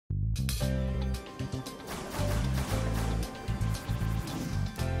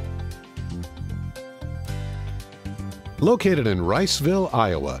Located in Riceville,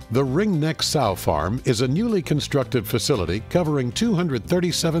 Iowa, the Ringneck Sow Farm is a newly constructed facility covering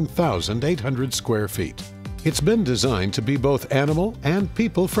 237,800 square feet. It's been designed to be both animal and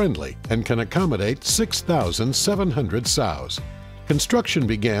people-friendly and can accommodate 6,700 sows. Construction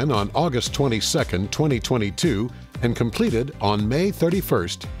began on August 22, 2022 and completed on May 31,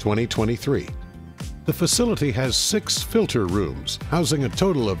 2023. The facility has 6 filter rooms, housing a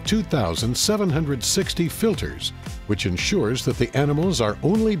total of 2,760 filters, which ensures that the animals are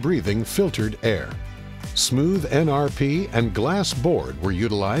only breathing filtered air. Smooth NRP and glass board were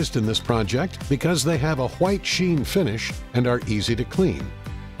utilized in this project because they have a white sheen finish and are easy to clean.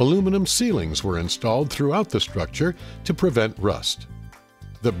 Aluminum ceilings were installed throughout the structure to prevent rust.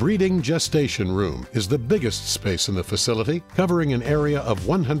 The breeding gestation room is the biggest space in the facility, covering an area of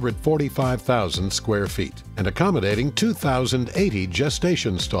 145,000 square feet and accommodating 2,080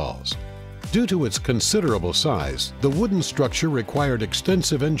 gestation stalls. Due to its considerable size, the wooden structure required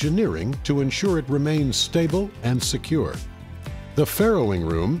extensive engineering to ensure it remains stable and secure. The farrowing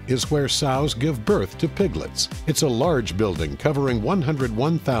room is where sows give birth to piglets. It's a large building covering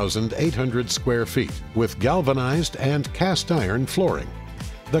 101,800 square feet with galvanized and cast iron flooring.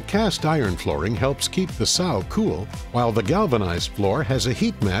 The cast iron flooring helps keep the sow cool, while the galvanized floor has a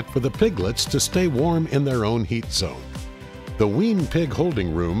heat mat for the piglets to stay warm in their own heat zone. The wean pig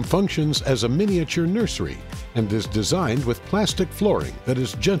holding room functions as a miniature nursery and is designed with plastic flooring that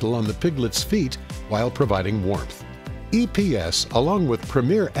is gentle on the piglets' feet while providing warmth. EPS, along with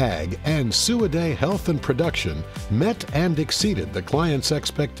Premier Ag and Suiday Health and Production, met and exceeded the client's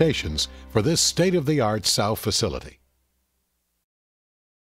expectations for this state-of-the-art sow facility.